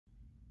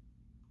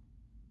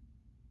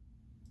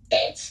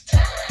It's time.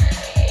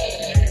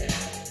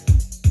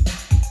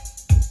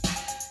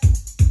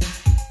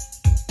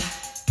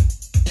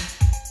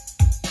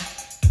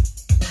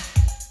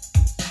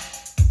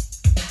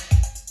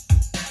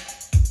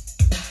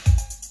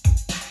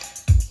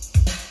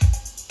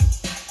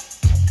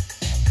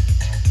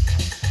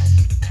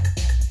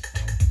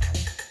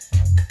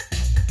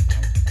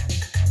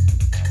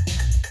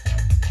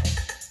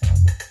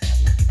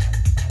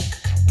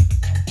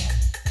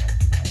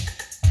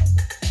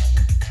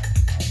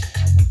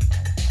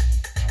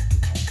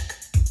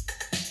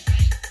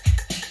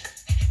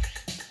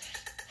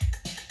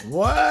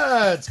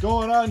 What's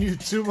going on, you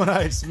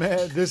Tumanites,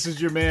 man? This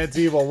is your man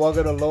Tivo.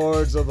 Welcome to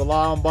Lords of the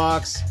Long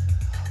Box.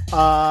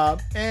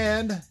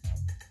 And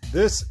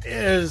this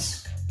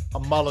is a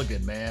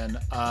mulligan, man.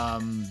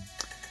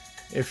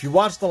 If you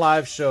watched the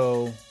live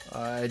show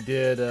I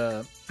did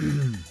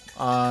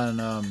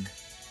on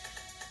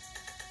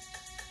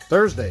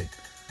Thursday,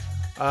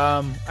 we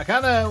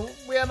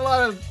had a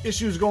lot of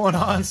issues going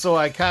on, so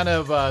I kind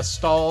of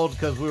stalled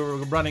because we were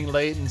running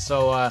late, and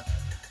so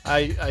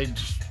I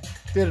just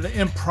did an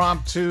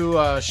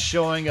impromptu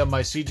showing of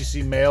my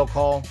CGC Mail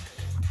call.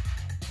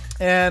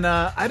 And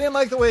I didn't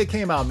like the way it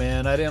came out,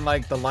 man. I didn't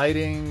like the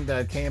lighting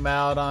that came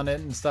out on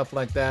it and stuff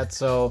like that.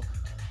 So,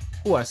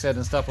 I said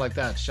and stuff like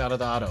that. Shout out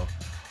to Otto.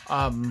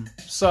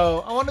 So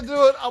I want to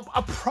do it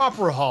a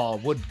proper haul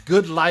with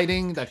good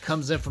lighting that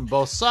comes in from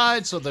both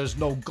sides, so there's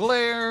no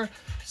glare.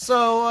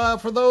 So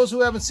for those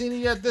who haven't seen it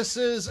yet, this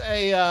is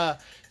a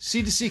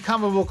CGC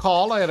comic book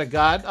haul I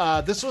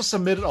got. This was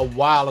submitted a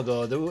while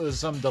ago. There was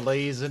some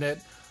delays in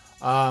it.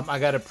 I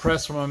got it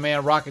pressed from my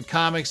man Rocket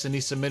Comics, and he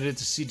submitted it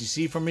to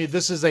CGC for me.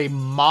 This is a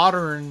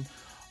modern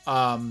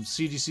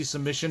CGC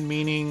submission,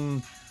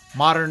 meaning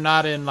modern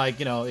not in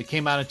like, it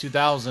came out in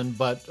 2000,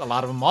 but a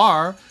lot of them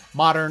are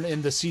modern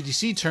in the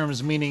CGC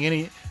terms, meaning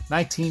any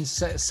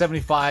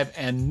 1975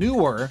 and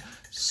newer.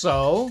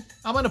 So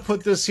I'm going to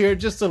put this here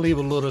just to leave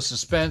a little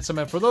suspense. I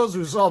mean, for those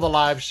who saw the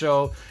live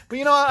show, but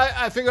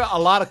I figure a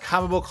lot of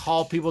comic book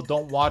haul people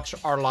don't watch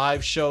our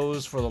live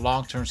shows for the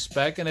long-term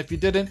spec. And if you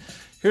didn't,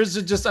 here's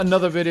just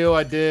another video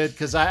I did,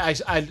 because I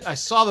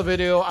saw the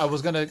video. I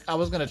was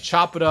gonna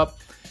chop it up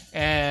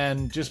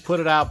and just put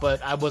it out,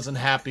 but I wasn't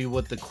happy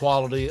with the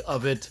quality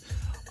of it,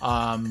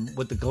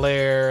 with the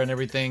glare and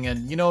everything.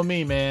 And you know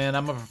me, man,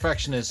 I'm a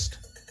perfectionist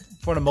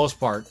for the most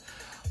part.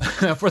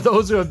 For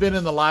those who have been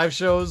in the live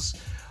shows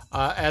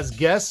as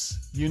guests,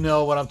 you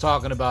know what I'm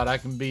talking about. I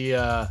can be,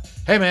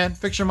 hey man,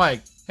 fix your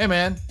mic. Hey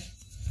man,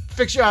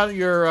 fix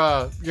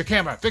your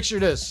camera. Fix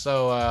your this.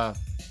 So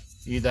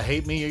you either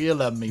hate me or you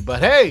love me. But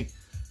hey,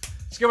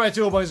 let's get right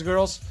to it, boys and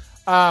girls.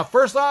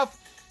 First off,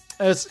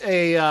 it's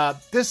I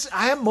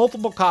have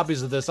multiple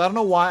copies of this. I don't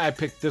know why I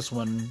picked this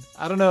one.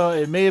 I don't know.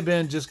 It may have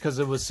been just because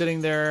it was sitting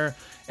there.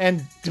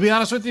 And to be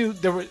honest with you,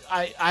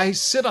 I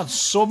sit on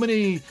so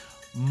many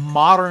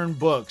modern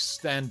books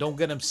and don't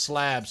get them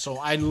slabs, so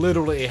I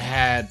literally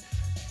had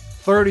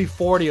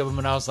 30-40 of them,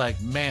 and I was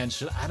like, man,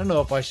 I don't know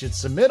if I should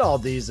submit all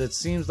these. It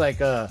seems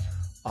like a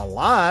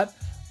lot.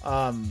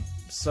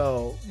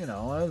 So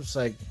I was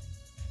like,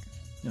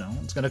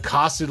 it's gonna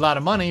cost you a lot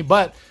of money,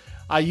 but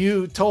I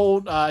used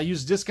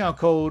discount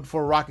code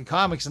for Rocket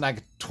Comics, and I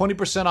got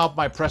 20% off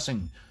my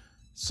pressing.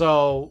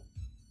 So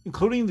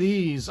including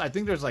these, I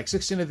think there's like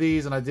 16 of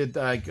these, and I did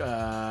like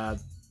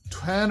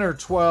 10 or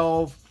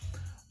 12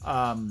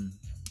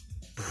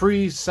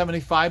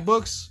 pre-75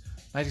 books,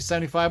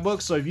 1975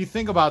 books. So if you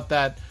think about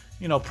that,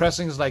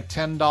 pressing is like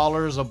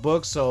 $10 a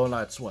book, so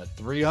that's what,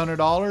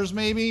 $300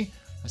 maybe.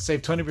 I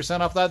saved 20%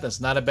 off that. That's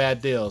not a bad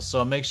deal.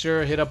 So make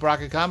sure hit up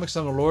Rocket Comics.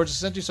 Some of the Lords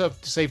sent you so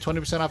to save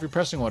 20% off your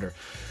pressing order.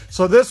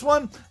 So this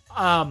one,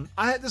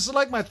 this is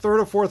like my third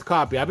or fourth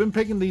copy. I've been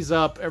picking these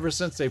up ever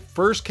since they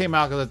first came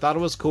out because I thought it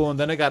was cool, and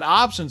then I got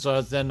options,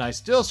 so then I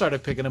still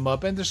started picking them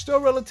up, and they're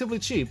still relatively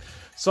cheap.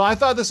 So I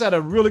thought this had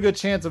a really good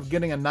chance of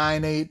getting a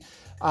 9.8.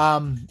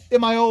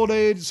 In my old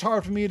age, it's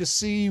hard for me to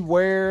see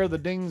where the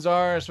dings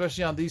are,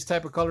 especially on these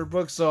type of colored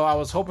books. So I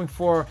was hoping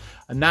for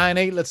a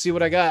 9.8. Let's see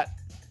what I got.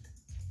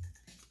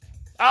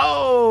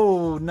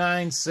 Oh,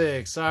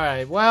 9.6. All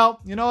right.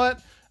 Well, you know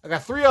what? I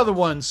got 3 other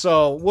ones,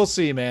 so we'll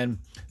see, man.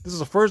 This is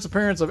the first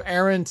appearance of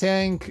Aaron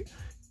Tang,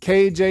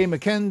 KJ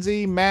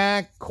McKenzie,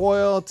 Mac,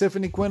 Coyle,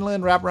 Tiffany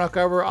Quinlan, wraparound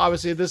cover.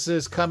 Obviously, this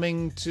is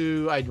coming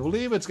to, I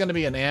believe it's going to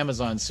be an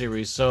Amazon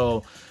series,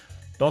 so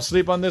don't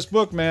sleep on this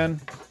book,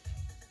 man.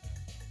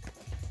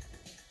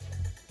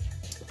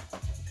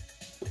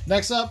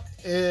 Next up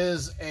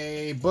is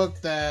a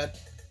book that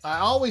I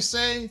always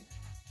say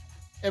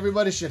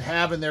everybody should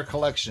have in their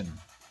collection.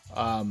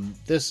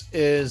 This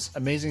is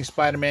Amazing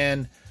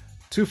Spider-Man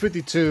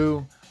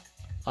 252.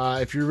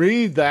 If you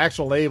read the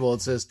actual label,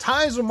 it says,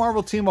 ties with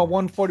Marvel Team of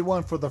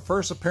 141 for the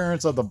first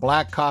appearance of the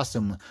black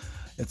costume.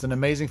 It's an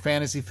Amazing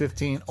Fantasy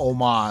 15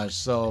 homage.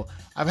 So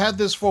I've had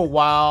this for a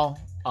while.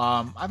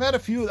 I've had a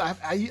few.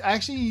 I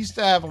actually used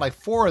to have like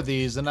 4 of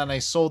these, and then I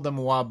sold them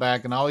a while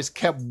back, and I always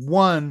kept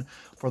one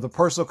for the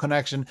personal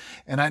connection.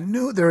 And I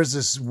knew there was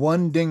this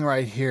one ding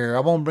right here. I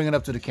won't bring it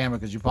up to the camera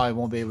because you probably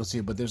won't be able to see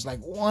it, but there's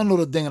like one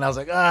little ding, and I was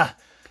like, I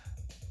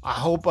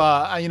hope,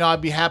 you know, I'd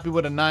be happy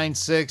with a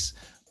 9.6.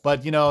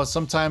 But, you know,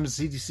 sometimes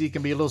CGC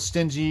can be a little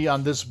stingy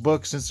on this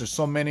book since there's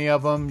so many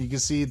of them. You can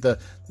see the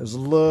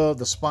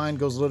spine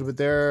goes a little bit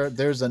there.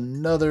 There's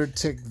another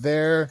tick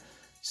there.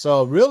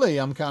 So really,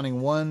 I'm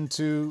counting 1,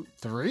 2,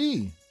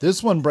 3.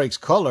 This one breaks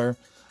color.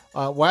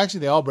 Well, actually,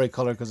 they all break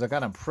color because I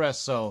got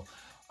impressed. So,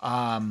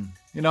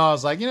 you know, I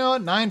was like, you know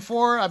what,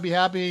 9.4, I'd be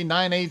happy.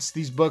 9.8s,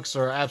 these books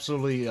are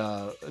absolutely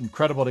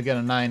incredible to get a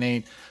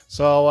 9.8.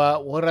 So,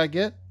 what did I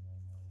get?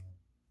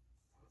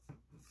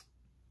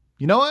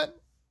 You know what?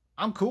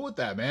 I'm cool with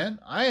that, man.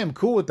 I am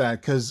cool with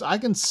that because I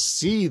can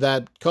see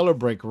that color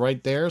break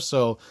right there.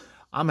 So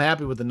I'm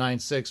happy with the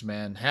 9.6,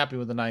 man. Happy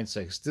with the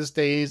 9.6. This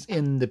stays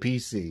in the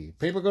PC.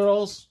 Paper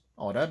Girls.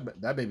 Oh,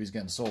 that baby's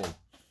getting sold.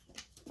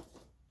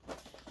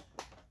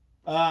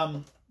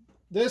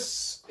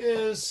 This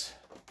is,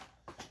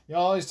 you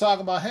always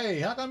talk about,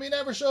 hey, how come you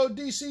never showed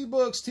DC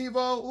books,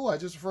 TiVo? Ooh, I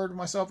just referred to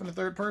myself in the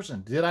third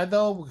person. Did I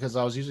though? Because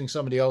I was using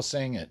somebody else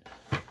saying it.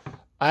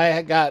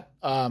 I got,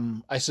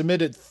 I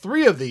submitted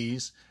 3 of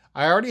these.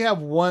 I already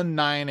have one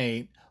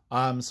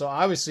 9.8. So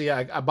obviously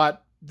I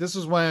bought, this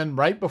is when,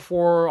 right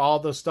before all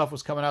the stuff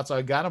was coming out. So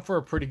I got them for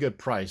a pretty good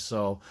price.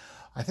 So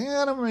I think I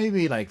got them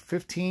maybe like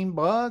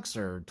 $15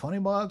 or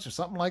 $20 or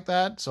something like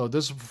that. So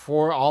this is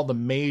before all the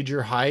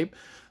major hype.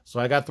 So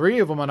I got 3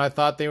 of them, and I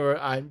thought they were,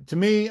 to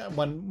me,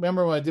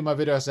 remember when I did my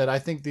video, I said, I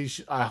think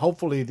these,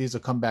 hopefully these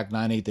will come back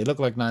 9.8. They look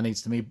like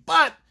 9.8s to me,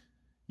 but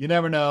you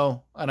never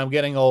know. And I'm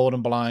getting old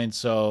and blind.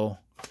 So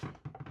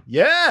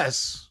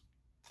yes.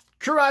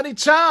 Karate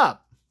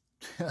chop.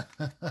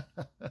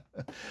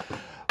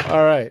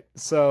 All right,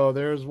 so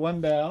there's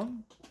one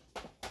down.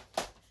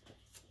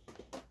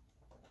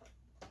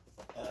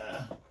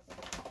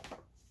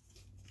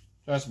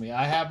 Trust me,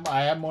 I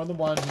have more than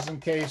one, just in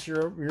case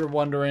you're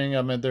wondering.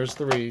 I mean, there's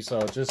 3, so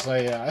just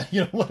say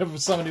you know, whatever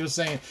somebody was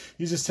saying,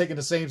 he's just taking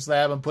the same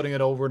slab and putting it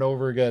over and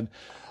over again.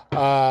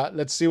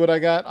 Let's see what I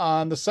got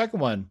on the second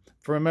one.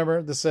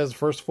 Remember, this says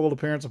first full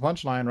appearance of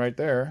Punchline right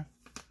there.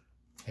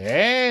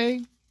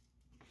 Hey.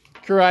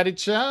 Karate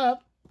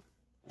chop.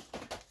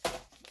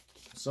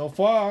 So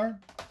far,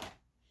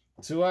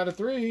 2 out of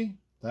 3.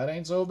 That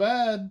ain't so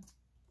bad.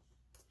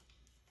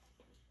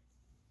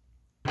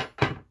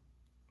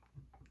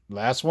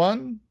 Last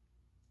one.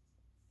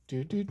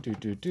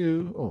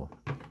 Oh,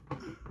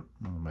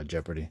 my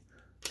Jeopardy.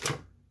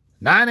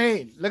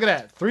 9.8. Look at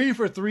that. 3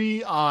 for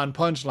 3 on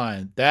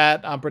Punchline.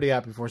 That I'm pretty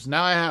happy for. So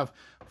now I have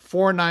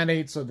 4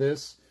 9.8s of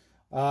this.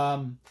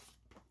 I'm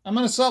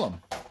gonna sell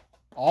them,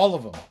 all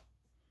of them.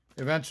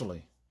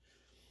 Eventually.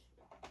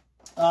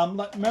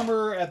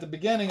 Remember at the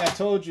beginning I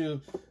told you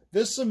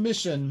this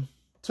submission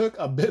took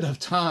a bit of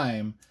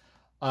time.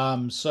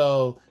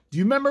 So do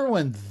you remember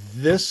when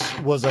this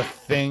was a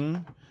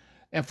thing?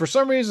 And for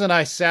some reason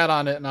I sat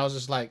on it and I was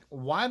just like,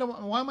 why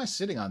am I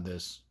sitting on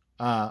this?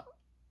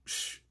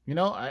 You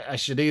know, I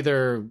should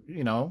either,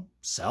 you know,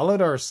 sell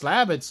it or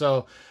slab it.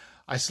 So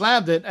I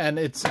slabbed it, and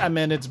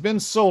it's been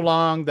so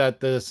long that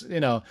this, you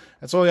know,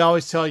 that's what we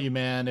always tell you,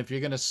 man. If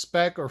you're going to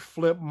spec or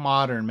flip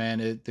modern,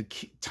 man,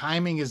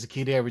 timing is the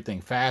key to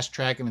everything. Fast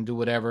tracking and do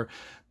whatever.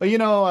 But, you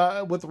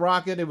know, with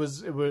Rocket, there was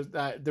some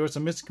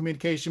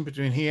miscommunication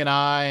between he and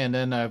I, and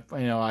then,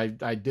 you know, I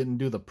didn't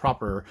do the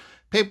proper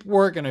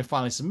paperwork, and I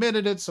finally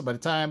submitted it. So by the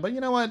time, but you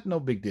know what? No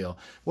big deal.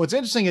 What's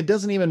interesting, it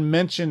doesn't even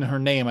mention her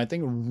name. I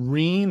think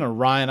Reen or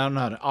Ryan, I don't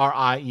know how to,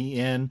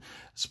 R-I-E-N,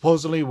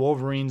 supposedly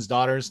Wolverine's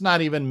daughter. It's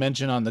not even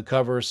mentioned on the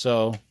cover.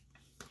 So,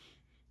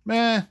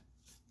 meh,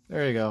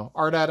 there you go.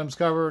 Art Adams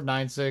cover,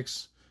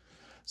 9.6.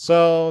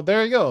 So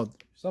there you go.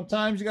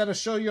 Sometimes you got to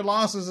show your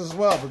losses as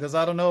well, because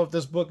I don't know if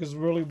this book is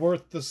really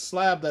worth the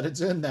slab that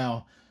it's in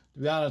now. To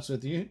be honest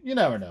with you, you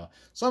never know.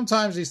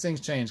 Sometimes these things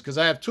change, because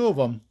I have 2 of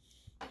them.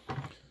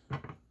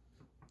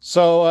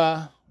 So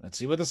let's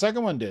see what the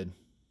second one did.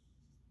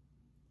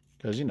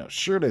 Because, you know,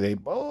 surely they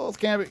both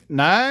can't be.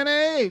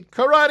 9.8.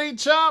 Karate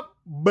chop.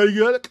 Big.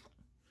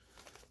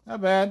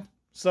 Not bad.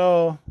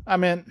 So, I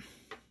mean,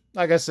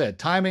 like I said,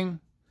 timing.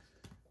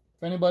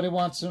 If anybody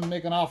wants to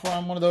make an offer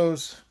on one of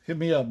those, hit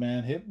me up,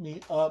 man. Hit me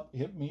up.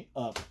 Hit me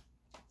up.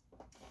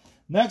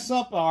 Next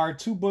up are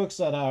 2 books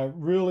that I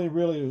really,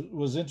 really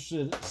was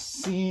interested in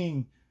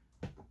seeing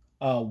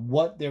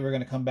what they were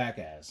going to come back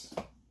as.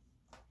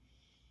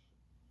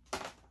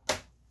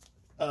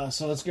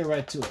 So let's get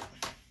right to it.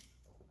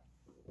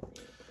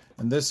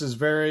 And this is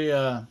very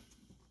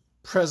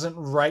present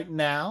right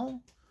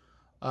now.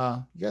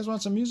 You guys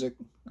want some music?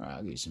 All right,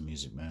 I'll get you some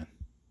music, man.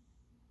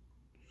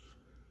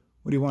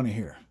 What do you want to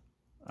hear?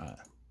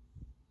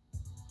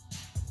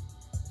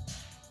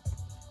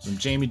 Some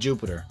Jamie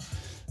Jupiter.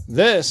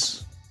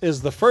 This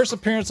is the first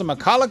appearance of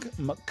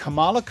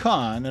Kamala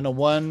Khan in a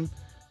 1-panel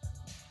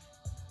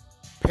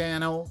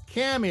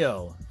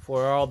cameo.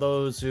 For all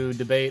those who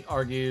debate,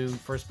 argue,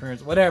 first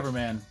appearance, whatever,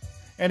 man.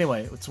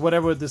 Anyway, it's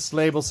whatever this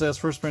label says.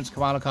 First appearance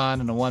Kamala Khan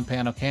in a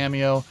 1-panel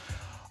cameo.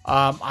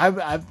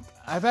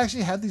 I've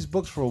actually had these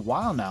books for a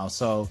while now.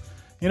 So,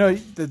 you know,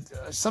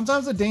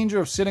 sometimes the danger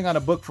of sitting on a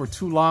book for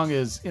too long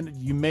is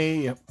you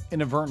may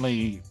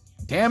inadvertently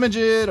damage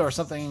it, or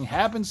something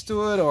happens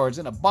to it, or it's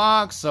in a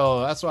box.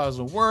 So that's why I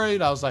was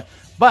worried. I was like,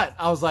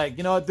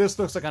 you know what? This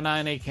looks like a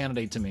 9.8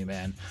 candidate to me,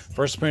 man.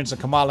 First appearance of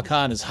Kamala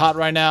Khan is hot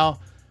right now.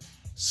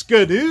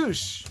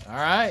 Skadoosh. All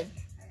right.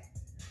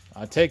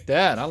 I'll take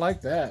that. I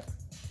like that.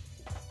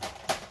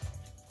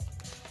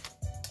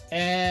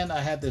 And I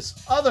had this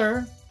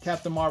other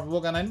Captain Marvel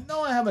book, and I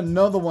know I have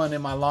another one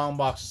in my long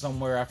box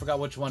somewhere. I forgot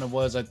which one it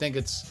was. I think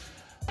it's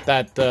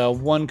that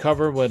one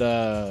cover with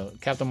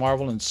Captain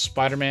Marvel and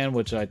Spider-Man,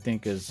 which I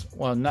think is,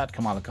 well, not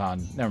Kamala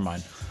Khan. Never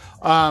mind.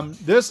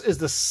 This is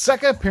the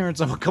second appearance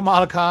of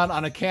Kamala Khan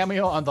on a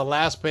cameo on the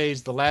last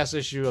page, the last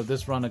issue of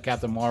this run of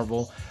Captain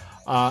Marvel.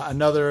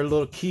 Another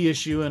little key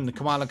issue in the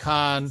Kamala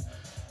Khan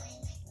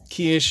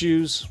key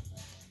issues.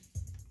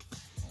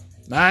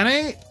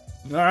 9.8.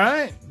 All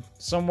right.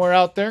 Somewhere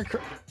out there,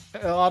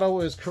 Otto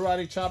is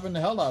karate chopping the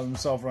hell out of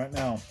himself right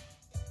now.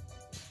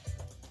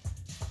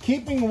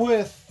 Keeping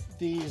with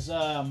these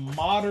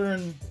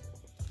modern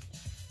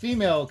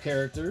female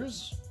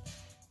characters.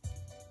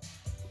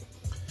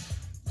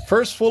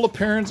 First full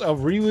appearance of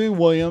Riri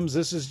Williams.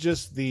 This is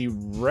just the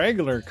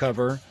regular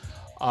cover.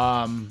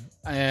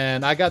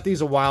 And I got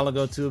these a while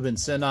ago too. I've been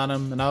sitting on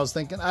them, and I was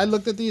thinking, I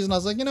looked at these and I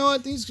was like, you know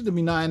what, these could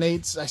be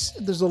 9.8s.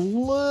 There's a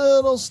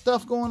little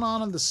stuff going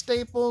on the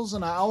staples,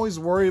 and I always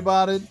worry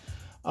about it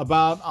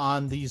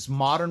on these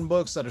modern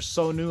books that are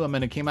so new. I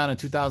mean, it came out in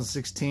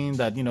 2016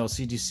 that, you know,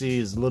 CGC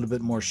is a little bit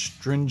more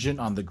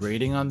stringent on the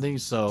grading on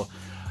these. So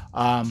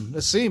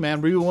let's see,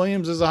 man. Riri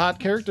Williams is a hot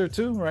character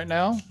too right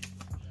now.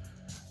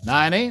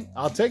 9.8.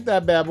 I'll take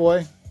that bad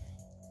boy.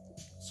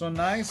 So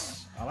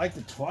nice. I liked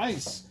it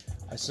twice.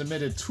 I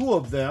submitted 2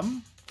 of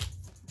them,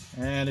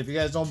 and if you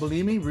guys don't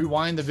believe me,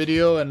 rewind the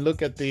video and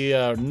look at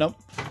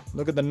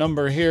the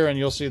number here, and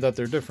you'll see that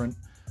they're different.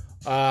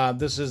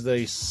 This is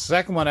the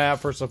second one I have,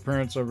 first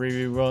appearance of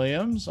Riri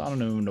Williams. I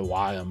don't even know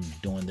why I'm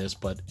doing this,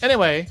 but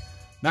anyway,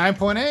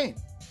 9.8.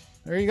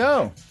 There you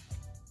go.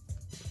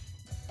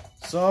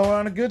 So we're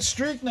on a good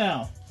streak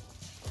now.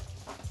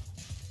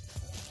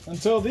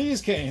 Until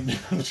these came.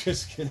 I'm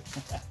just kidding.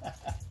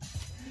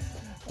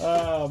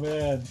 Oh,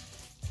 man.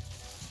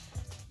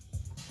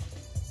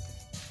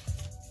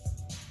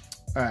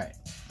 All right.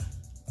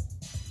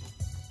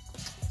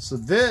 So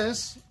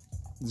this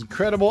is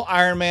Incredible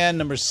Iron Man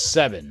number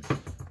 7.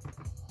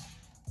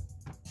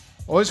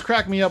 Always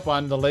crack me up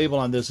on the label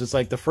on this. It's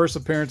like the first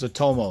appearance of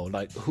Tomo.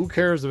 Like, who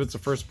cares if it's the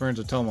first appearance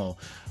of Tomo?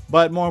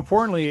 But more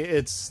importantly,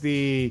 it's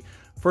the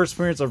first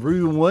appearance of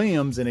Riri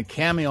Williams in a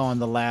cameo on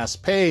the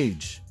last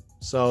page.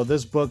 So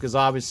this book is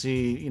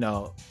obviously, you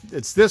know,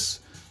 it's this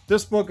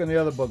book and the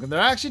other book. And they're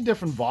actually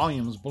different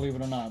volumes, believe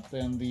it or not,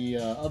 than the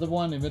other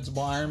one,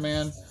 Invincible Iron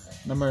Man.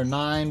 Number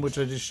 9, which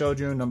I just showed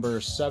you,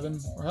 number 7,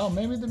 or hell,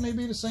 maybe they may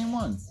be the same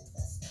one.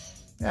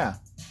 Yeah,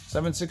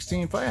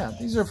 7/16. Yeah,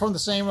 these are from the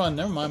same run.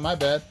 Never mind, my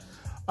bad.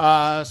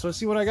 So let's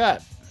see what I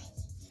got.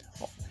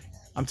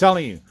 I'm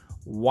telling you,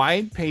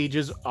 white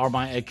pages are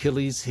my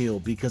Achilles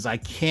heel because I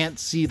can't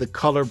see the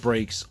color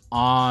breaks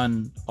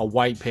on a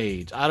white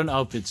page. I don't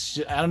know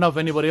if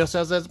anybody else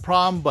has that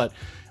problem, but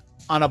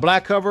on a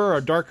black cover or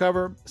a dark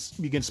cover,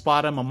 you can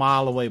spot them a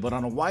mile away. But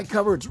on a white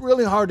cover, it's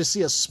really hard to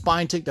see a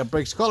spine tick that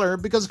breaks color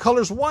because the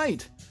color's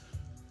white.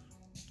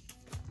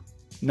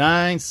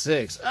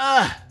 9.6.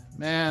 Ah,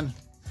 man.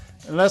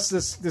 Unless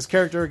this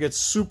character gets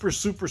super,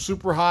 super,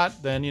 super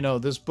hot, then, you know,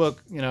 this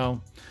book, you know,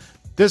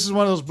 this is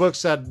one of those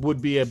books that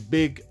would be a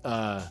big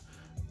a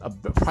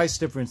price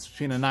difference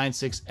between a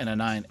 9.6 and a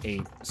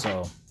 9.8.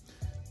 So,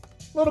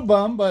 a little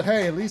bum, but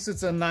hey, at least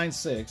it's a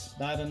 9.6,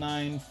 not a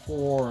 9.4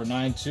 or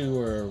 9.2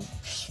 or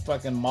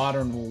fucking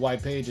modern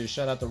white pages.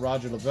 Shout out to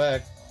Roger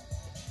Levesque.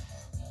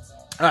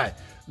 All right,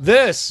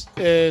 this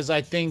is,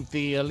 I think,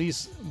 at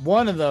least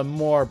one of the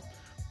more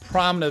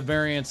prominent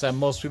variants that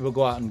most people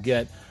go out and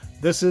get.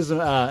 This is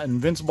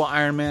Invincible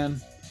Iron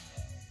Man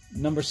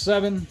number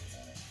 7.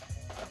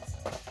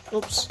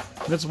 Oops,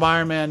 Invincible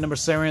Iron Man number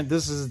 7.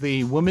 This is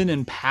the Women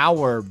in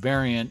Power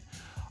variant.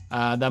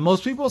 That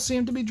most people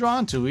seem to be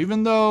drawn to,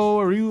 even though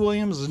Riri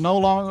Williams is no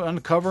longer on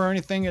the cover or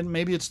anything, and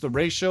maybe it's the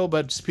ratio,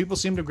 but people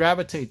seem to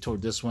gravitate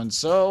toward this one.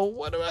 So,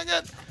 what do I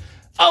got?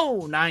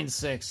 Oh,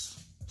 9.6.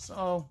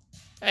 So,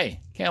 hey,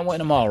 can't win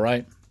them all,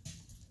 right?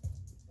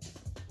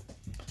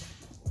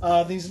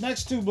 These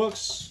next 2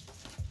 books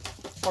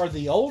are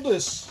the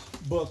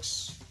oldest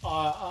books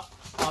on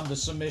the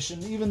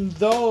submission, even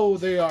though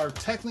they are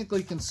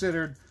technically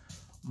considered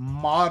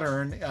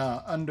modern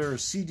under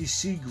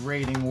CGC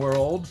grading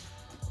world.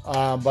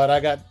 But I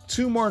got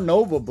 2 more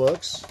Nova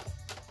books.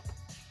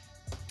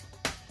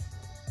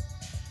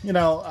 You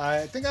know,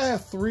 I think I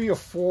have 3 or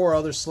 4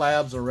 other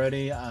slabs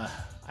already. I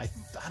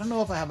don't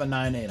know if I have a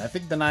 9.8. I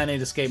think the 9.8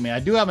 escaped me. I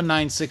do have a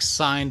 9.6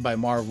 signed by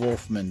Marv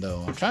Wolfman,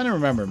 though. I'm trying to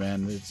remember,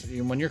 man.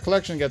 When your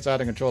collection gets out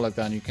of control like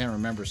that, and you can't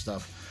remember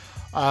stuff.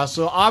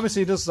 So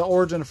obviously, this is the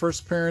origin and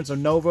first appearance of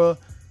Nova,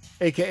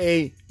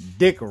 aka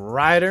Dick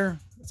Ryder.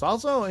 It's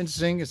also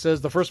interesting. It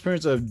says the first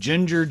appearance of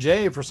Ginger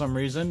J for some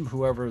reason,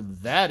 whoever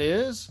that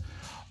is.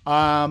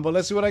 But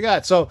let's see what I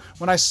got. So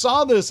when I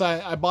saw this,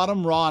 I bought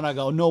them raw, and I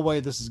go, no way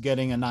this is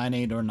getting a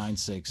 9.8 or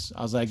 9.6.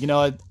 I was like, you know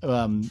what,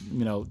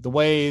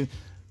 the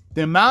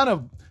amount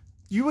of,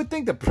 you would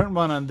think the print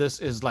run on this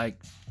is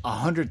like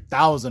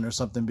 100,000 or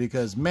something,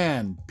 because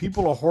man,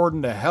 people are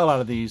hoarding the hell out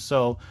of these.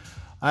 So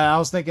I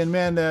was thinking,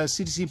 man, the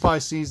CGC probably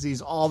sees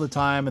these all the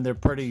time, and they're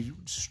pretty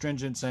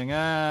stringent, saying,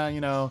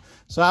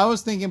 So I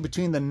was thinking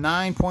between the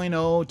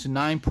 9.0 to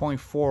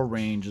 9.4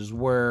 range is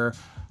where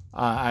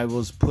I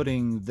was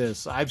putting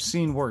this. I've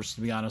seen worse,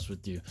 to be honest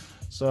with you.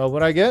 So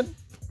what I get?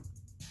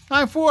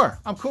 9.4.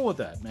 I'm cool with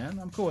that, man.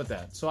 I'm cool with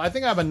that. So I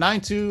think I have a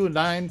 9.2, a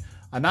 9.0,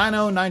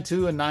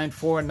 9.2, a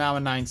 9.4, and now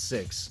a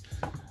 9.6.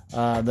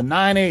 The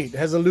 9.8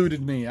 has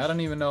eluded me. I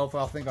don't even know if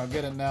I'll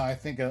get it now. I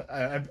think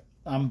I've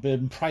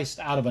been priced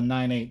out of a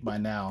 9.8 by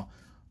now.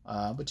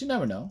 But you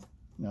never know.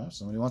 You know, if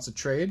somebody wants to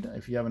trade,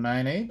 if you have a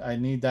 9.8, I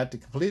need that to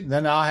complete.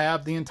 Then I'll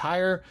have the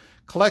entire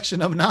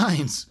collection of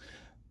 9s.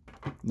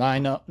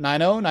 9.0, 9.2,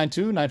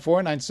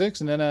 9.4, 9.6,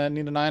 and then I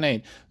need a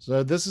 9.8.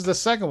 So this is the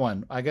second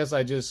one. I guess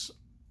I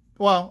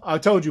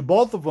told you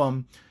both of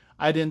them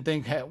I didn't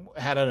think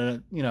had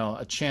a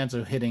chance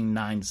of hitting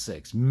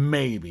 9.6.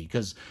 Maybe,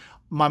 because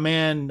my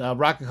man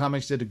Rocket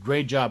Comics did a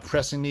great job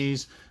pressing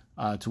these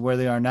to where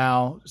they are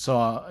now.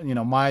 So,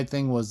 my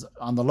thing was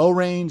on the low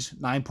range,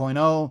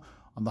 9.0.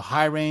 On the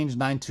high range,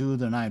 9.2 to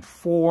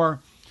 9.4.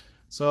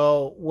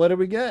 So what do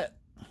we get?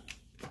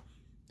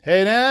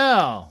 Hey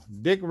now,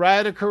 Dick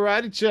Ryder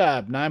Karate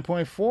Chop,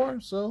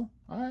 9.4. So,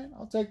 all right,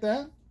 I'll take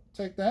that.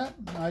 Take that.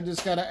 I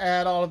just got to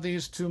add all of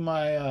these to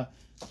my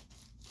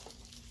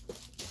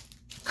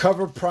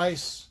cover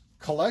price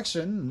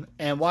collection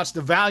and watch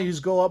the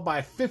values go up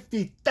by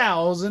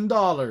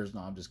 $50,000.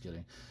 No, I'm just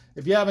kidding.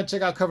 If you haven't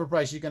checked out cover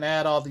price, you can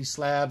add all these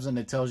slabs and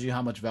it tells you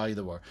how much value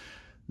they were.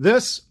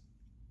 This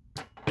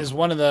is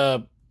one of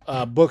the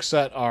books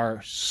that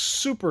are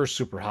super,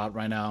 super hot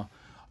right now.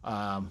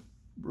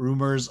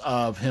 Rumors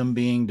of him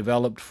being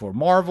developed for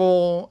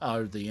Marvel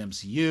or the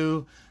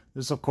MCU.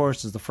 This, of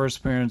course, is the first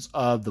appearance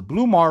of the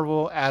Blue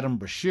Marvel, Adam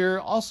Brashear,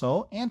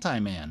 also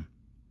Anti-Man.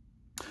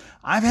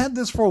 I've had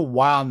this for a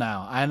while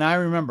now, and I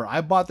remember I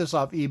bought this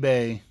off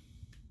eBay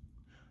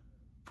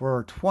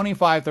for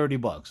 25, 30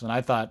 bucks, and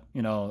I thought,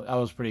 that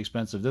was pretty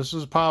expensive. This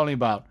was probably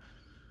about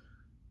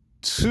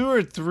 2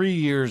 or 3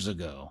 years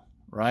ago,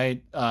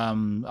 right? A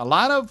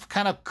lot of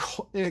kind of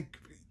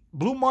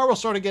Blue Marvel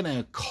started getting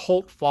a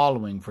cult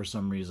following for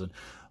some reason.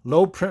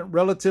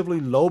 Relatively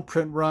low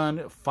print run,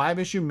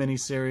 5-issue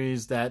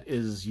miniseries that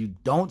is, you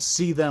don't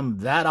see them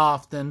that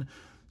often.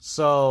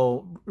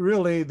 So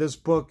really this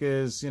book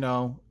is,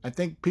 I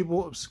think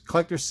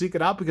collectors seek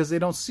it out because they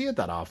don't see it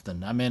that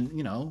often. I mean,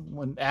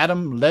 when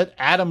Adam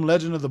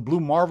Legend of the Blue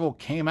Marvel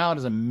came out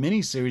as a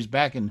miniseries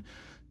back in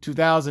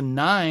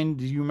 2009,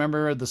 do you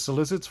remember the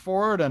solicits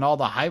for it and all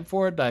the hype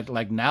for it that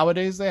like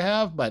nowadays they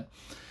have? But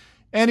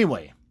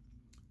anyway,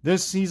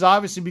 he's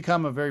obviously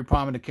become a very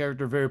prominent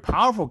character, very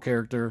powerful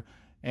character,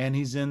 and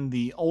he's in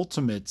the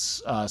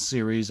Ultimates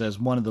series as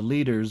one of the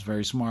leaders.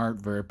 Very smart,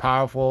 very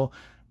powerful,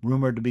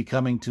 rumored to be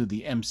coming to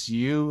the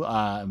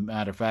MCU.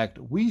 Matter of fact,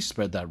 we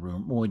spread that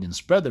rumor. Well, we didn't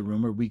spread the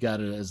rumor. We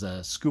got it as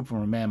a scoop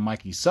from a man,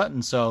 Mikey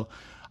Sutton. So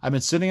I've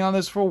been sitting on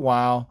this for a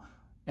while,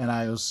 and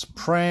I was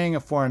praying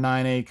for a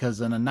 9.8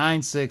 because in a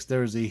 9.6,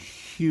 there's a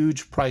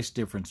huge price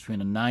difference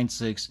between a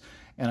 9.6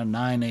 and a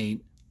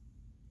 9.8.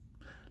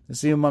 Let's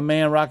see what my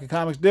man Rocket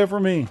Comics did for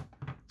me.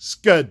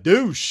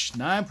 Skadoosh.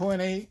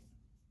 9.8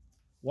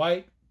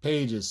 white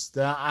pages.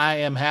 I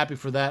am happy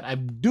for that. I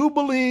do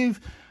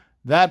believe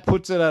that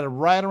puts it at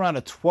right around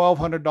a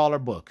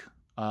 $1,200 book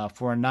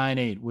for a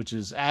 9.8, which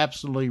is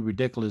absolutely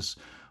ridiculous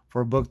for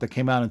a book that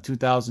came out in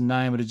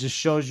 2009. But it just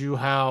shows you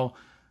how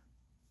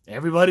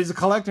everybody's a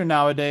collector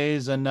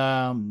nowadays, and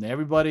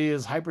everybody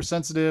is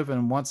hypersensitive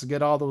and wants to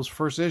get all those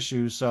first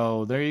issues.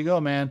 So there you go,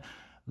 man.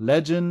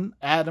 Legend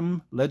of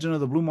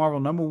the Blue Marvel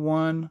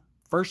 #1,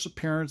 first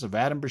appearance of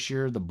Adam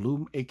Brashear,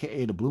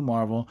 aka the Blue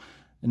Marvel,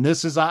 and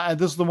this is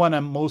the one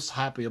I'm most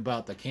happy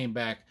about that came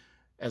back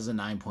as a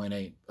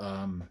 9.8.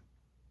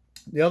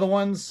 The other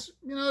ones,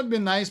 it'd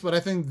been nice, but I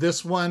think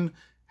this one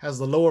has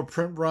the lower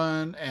print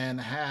run and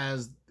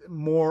has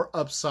more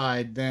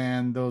upside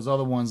than those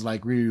other ones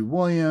like Riri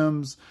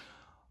Williams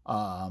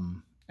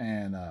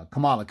and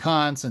Kamala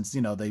Khan, since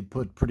they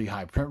put pretty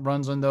high print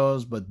runs on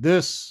those. But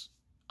this,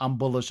 I'm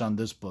bullish on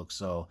this book,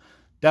 so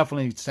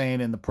definitely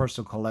staying in the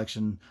personal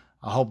collection.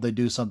 I hope they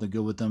do something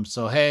good with them.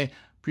 So hey,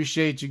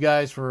 appreciate you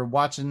guys for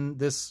watching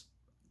this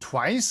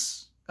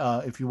twice.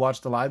 If you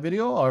watched the live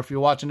video, or if you're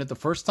watching it the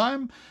first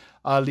time,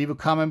 leave a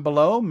comment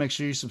below. Make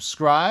sure you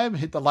subscribe,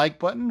 hit the like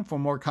button for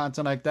more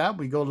content like that.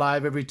 We go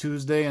live every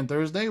Tuesday and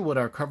Thursday with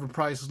our cover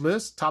price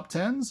list, top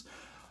 10s.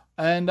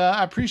 And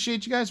I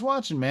appreciate you guys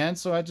watching, man.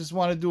 So I just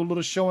want to do a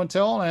little show and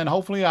tell, and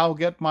hopefully I'll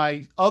get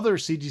my other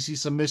CGC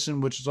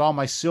submission, which is all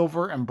my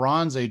Silver and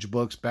Bronze Age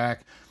books,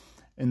 back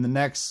in the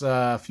next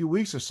few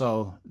weeks or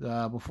so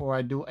before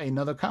I do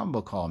another comic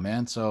book haul,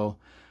 man. So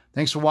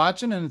Thanks for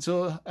watching, and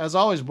until, as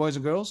always, boys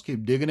and girls,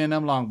 keep digging in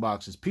them long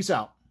boxes. Peace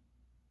out.